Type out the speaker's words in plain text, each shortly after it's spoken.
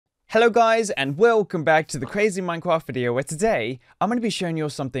Hello guys and welcome back to the crazy Minecraft video where today I'm going to be showing you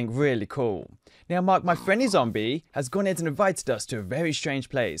something really cool. Now Mark, my friendly zombie, has gone ahead and invited us to a very strange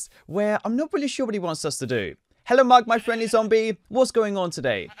place where I'm not really sure what he wants us to do. Hello Mark, my friendly zombie, what's going on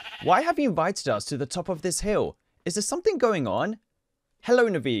today? Why have you invited us to the top of this hill? Is there something going on? Hello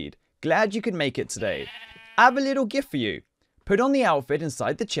Naveed, glad you could make it today. I have a little gift for you. Put on the outfit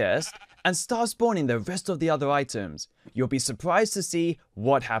inside the chest and start spawning the rest of the other items. You'll be surprised to see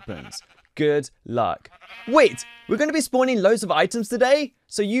what happens. Good luck. Wait, we're going to be spawning loads of items today?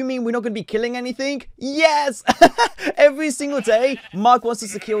 So you mean we're not going to be killing anything? Yes! Every single day, Mark wants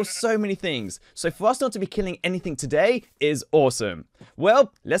us to kill so many things. So for us not to be killing anything today is awesome.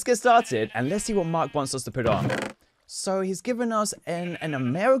 Well, let's get started and let's see what Mark wants us to put on. So he's given us an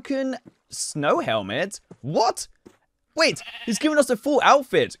American snow helmet. What? Wait, he's given us a full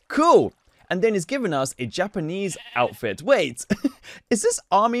outfit. Cool. And then he's given us a Japanese outfit. Wait, is this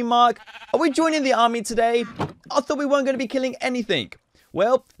army, Mark? Are we joining the army today? I thought we weren't going to be killing anything.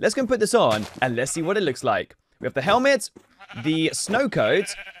 Well, let's go and put this on and let's see what it looks like. We have the helmet, the snow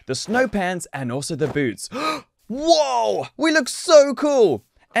coat, the snow pants, and also the boots. Whoa, we look so cool.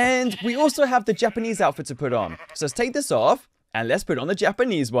 And we also have the Japanese outfit to put on. So let's take this off and let's put on the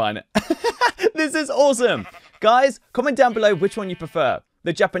Japanese one. This is awesome. Guys, comment down below which one you prefer.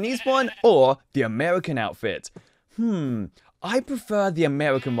 The Japanese one or the American outfit. I prefer the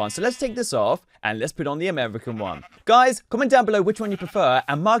American one. So let's take this off and let's put on the American one. Guys, comment down below which one you prefer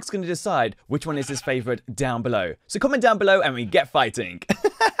and Mark's going to decide which one is his favorite down below. So comment down below and we get fighting.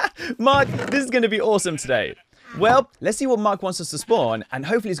 Mark, this is going to be awesome today. Well, let's see what Mark wants us to spawn and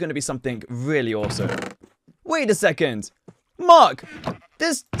hopefully it's going to be something really awesome. Wait a second. Mark,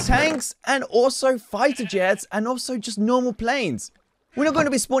 there's tanks and also fighter jets and also just normal planes. We're not going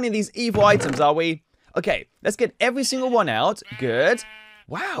to be spawning these evil items, are we? Okay, let's get every single one out. Good.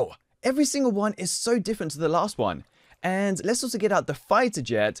 Wow, every single one is so different to the last one. And let's also get out the fighter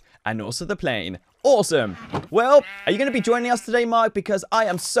jet and also the plane. Awesome. Well, are you going to be joining us today, Mark? Because I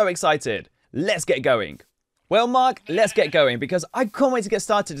am so excited. Let's get going. Well, Mark, let's get going because I can't wait to get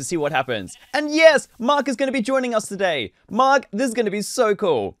started to see what happens. And yes, Mark is going to be joining us today. Mark, this is going to be so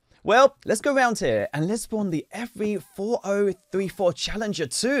cool. Well, let's go around here and let's spawn the FV4034 Challenger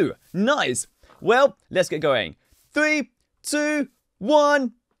 2. Nice. Well, let's get going. 3, 2,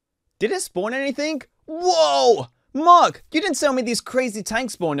 1. Did it spawn anything? Whoa! Mark, you didn't tell me these crazy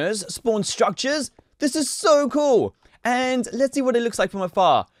tank spawners spawn structures. This is so cool. And let's see what it looks like from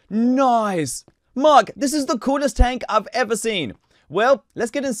afar. Nice. Mark, this is the coolest tank I've ever seen. Well, let's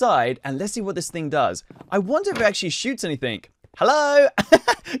get inside and let's see what this thing does. I wonder if it actually shoots anything. Hello?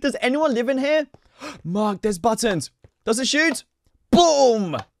 Does anyone live in here? Mark, there's buttons. Does it shoot?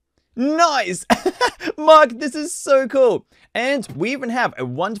 Boom! Nice! Mark, this is so cool. And we even have a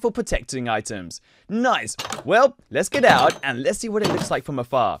wonderful protecting items. Nice. Well, let's get out and let's see what it looks like from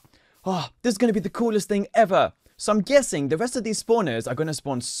afar. Oh, this is going to be the coolest thing ever. So I'm guessing the rest of these spawners are going to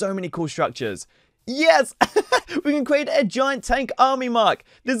spawn so many cool structures. Yes! We can create a giant tank army, Mark.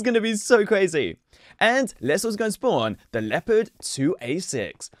 This is going to be so crazy. And let's also go and spawn the Leopard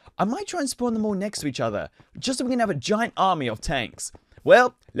 2A6. I might try and spawn them all next to each other, just so we can have a giant army of tanks.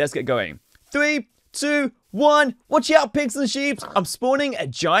 Well, let's get going. 3, 2, 1. Watch out, pigs and sheep. I'm spawning a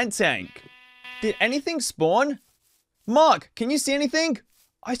giant tank. Did anything spawn? Mark, can you see anything?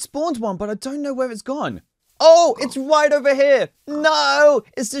 I spawned one, but I don't know where it's gone. Oh, it's right over here. No,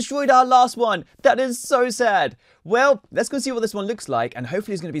 it's destroyed our last one. That is so sad. Well, let's go see what this one looks like and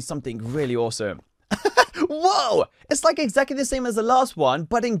hopefully it's going to be something really awesome. Whoa, it's like exactly the same as the last one,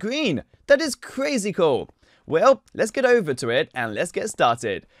 but in green. That is crazy cool. Well, let's get over to it and let's get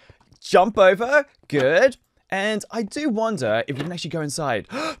started. Jump over. Good. And I do wonder if we can actually go inside.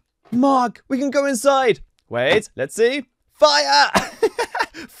 Mark, we can go inside. Wait, let's see. Fire!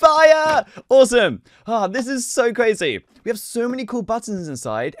 Fire! Awesome. This is so crazy. We have so many cool buttons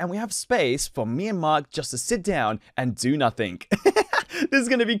inside and we have space for me and Mark just to sit down and do nothing. This is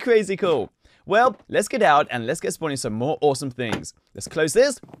going to be crazy cool. Well, let's get out and let's get spawning some more awesome things. Let's close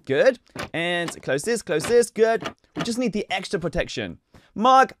this. Good. And close this, good. We just need the extra protection.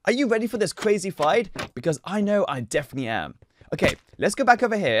 Mark, are you ready for this crazy fight? Because I know I definitely am. Okay, let's go back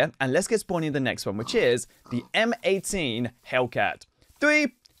over here and let's get spawning the next one, which is the M18 Hellcat.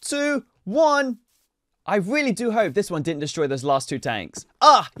 3, 2, 1. I really do hope this one didn't destroy those last two tanks.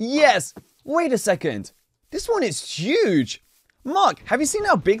 Yes! Wait a second. This one is huge. Mark, have you seen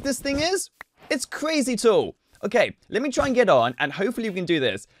how big this thing is? It's crazy tall. Okay, let me try and get on and hopefully we can do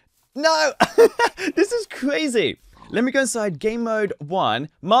this. No! This is crazy. Let me go inside game mode 1.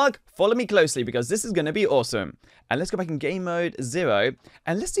 Mark, follow me closely because this is going to be awesome. And let's go back in game mode 0.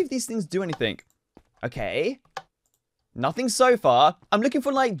 And let's see if these things do anything. Okay. Nothing so far. I'm looking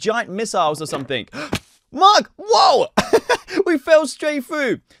for like giant missiles or something. Mark, whoa! We fell straight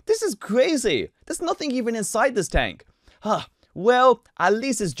through. This is crazy. There's nothing even inside this tank. Huh. Well, at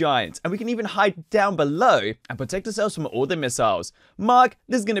least it's giant, and we can even hide down below and protect ourselves from all the missiles. Mark,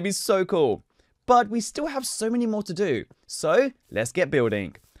 this is going to be so cool. But we still have so many more to do. So, let's get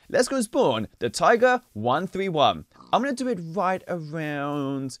building. Let's go spawn the Tiger 131. I'm going to do it right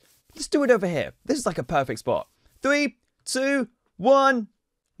around... Let's do it over here. This is like a perfect spot. 3, 2, 1...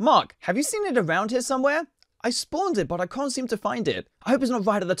 Mark, have you seen it around here somewhere? I spawned it, but I can't seem to find it. I hope it's not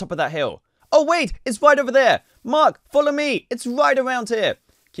right at the top of that hill. Oh, wait, it's right over there. Mark, follow me. It's right around here.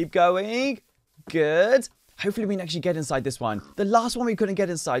 Keep going. Good. Hopefully we can actually get inside this one. The last one we couldn't get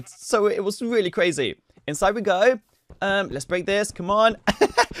inside, so it was really crazy. Inside we go. Let's break this. Come on.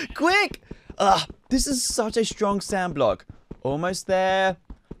 Quick. This is such a strong sand block. Almost there.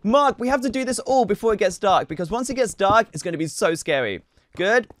 Mark, we have to do this all before it gets dark, because once it gets dark, it's going to be so scary.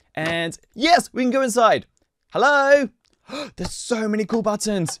 Good. And yes, we can go inside. Hello. There's so many cool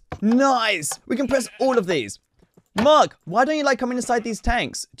buttons. Nice. We can press all of these. Mark, why don't you like coming inside these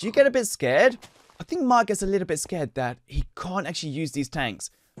tanks? Do you get a bit scared? I think Mark gets a little bit scared that he can't actually use these tanks.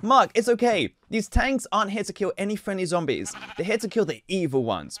 Mark, it's okay. These tanks aren't here to kill any friendly zombies. They're here to kill the evil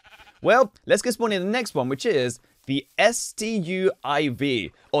ones. Well, let's get spawned in the next one, which is the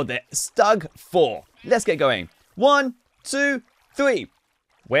STUIV, or the Stug 4. Let's get going. 1, 2, 3.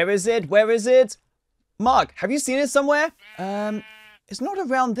 Where is it? Where is it? Mark, have you seen it somewhere? It's not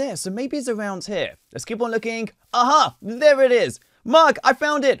around there, so maybe it's around here. Let's keep on looking. Aha! There it is! Mark, I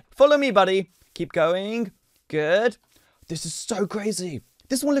found it! Follow me, buddy. Keep going. Good. This is so crazy.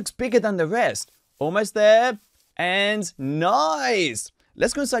 This one looks bigger than the rest. Almost there. And nice!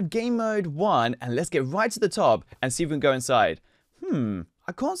 Let's go inside game mode 1 and let's get right to the top and see if we can go inside.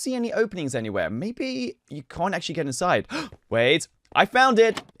 I can't see any openings anywhere. Maybe you can't actually get inside. Wait, I found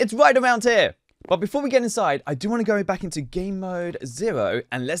it. It's right around here. But before we get inside, I do want to go back into game mode 0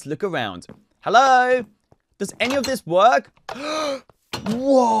 and let's look around. Hello? Does any of this work?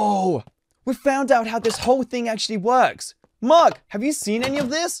 Whoa! We found out how this whole thing actually works. Mark, have you seen any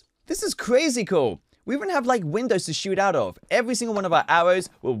of this? This is crazy cool. We even have like windows to shoot out of. Every single one of our arrows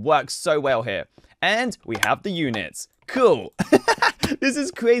will work so well here. And we have the units. Cool. This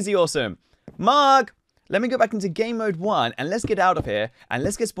is crazy awesome. Mark, let me go back into game mode 1 and let's get out of here and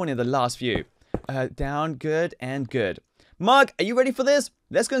let's get spawned in the last few. Down, good, and good. Mark, are you ready for this?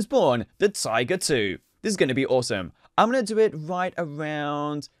 Let's go and spawn the Tiger 2. This is going to be awesome. I'm going to do it right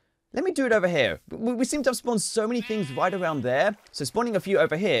around... Let me do it over here. We seem to have spawned so many things right around there. So spawning a few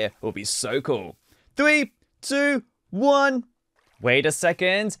over here will be so cool. 3, 2, 1. Wait a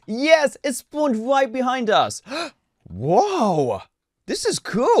second. Yes, it spawned right behind us. Whoa. This is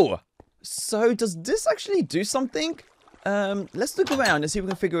cool. So does this actually do something? Let's look around and see if we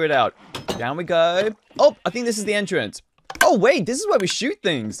can figure it out. Down we go. Oh, I think this is the entrance. Oh, wait, this is where we shoot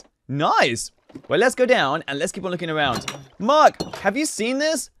things. Nice. Well, let's go down and let's keep on looking around. Mark, have you seen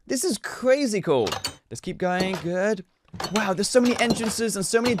this? This is crazy cool. Let's keep going. Good. Wow, there's so many entrances and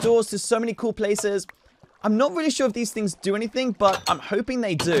so many doors to so many cool places. I'm not really sure if these things do anything, but I'm hoping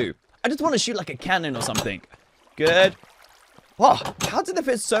they do. I just want to shoot like a cannon or something. Good. Oh, how did they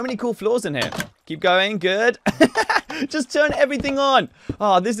fit so many cool floors in here? Keep going. Good. Just turn everything on.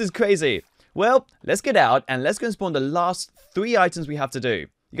 Oh, this is crazy. Well, let's get out and let's go and spawn the last 3 items we have to do.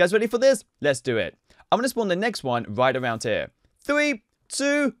 You guys ready for this? Let's do it. I'm going to spawn the next one right around here. 3,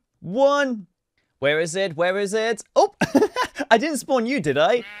 2, 1. Where is it? Where is it? Oh, I didn't spawn you, did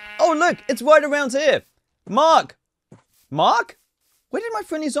I? Oh, look, it's right around here. Mark. Mark? Where did my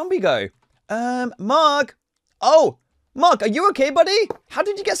friendly zombie go? Mark. Oh, Mark, are you okay, buddy? How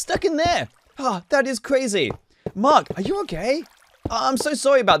did you get stuck in there? Oh, that is crazy. Mark, are you okay? Oh, I'm so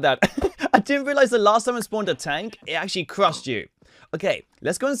sorry about that. I didn't realize the last time I spawned a tank, it actually crushed you. Okay,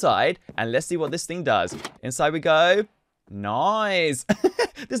 let's go inside and let's see what this thing does. Inside we go. Nice.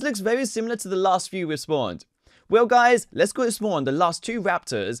 This looks very similar to the last few we've spawned. Well, guys, let's go spawn the last 2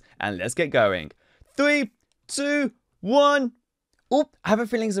 raptors and let's get going. 3, 2, 1. Oh, I have a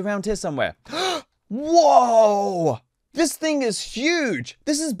feeling it's around here somewhere. Whoa! This thing is huge.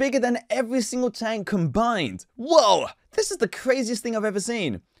 This is bigger than every single tank combined. Whoa! This is the craziest thing I've ever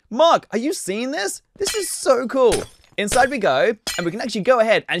seen. Mark, are you seeing this? This is so cool. Inside we go, and we can actually go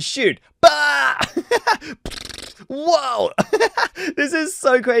ahead and shoot. Bah! Whoa! This is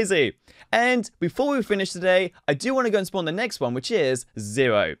so crazy. And before we finish today, I do want to go and spawn the next one, which is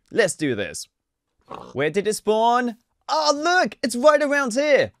 0. Let's do this. Where did it spawn? Oh, look, it's right around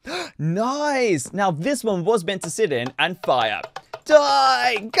here. Nice. Now, this one was meant to sit in and fire.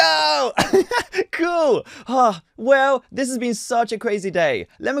 Die! Go! Cool. Well, this has been such a crazy day.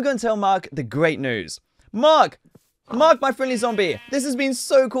 Let me go and tell Mark the great news. Mark, my friendly zombie, this has been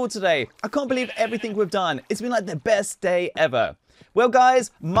so cool today. I can't believe everything we've done. It's been like the best day ever. Well,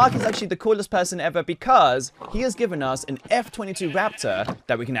 guys, Mark is actually the coolest person ever because he has given us an F-22 Raptor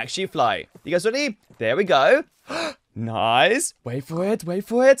that we can actually fly. You guys ready? There we go. Nice. Wait for it. Wait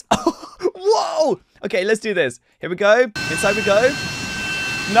for it. Whoa. Okay, let's do this. Here we go. Inside we go.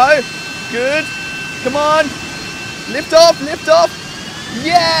 No. Good. Come on. Lift off. Lift off.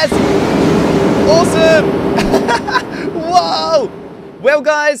 Yes. Awesome. Whoa. Well,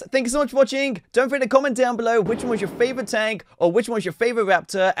 guys, thank you so much for watching. Don't forget to comment down below which one was your favorite tank or which one was your favorite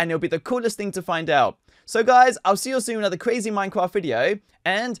raptor, and it'll be the coolest thing to find out. So, guys, I'll see you soon in another crazy Minecraft video.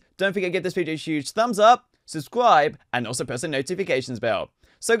 And don't forget to give this video a huge thumbs up, subscribe, and also press the notifications bell.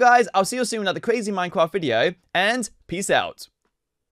 So, guys, I'll see you soon in another crazy Minecraft video, and peace out.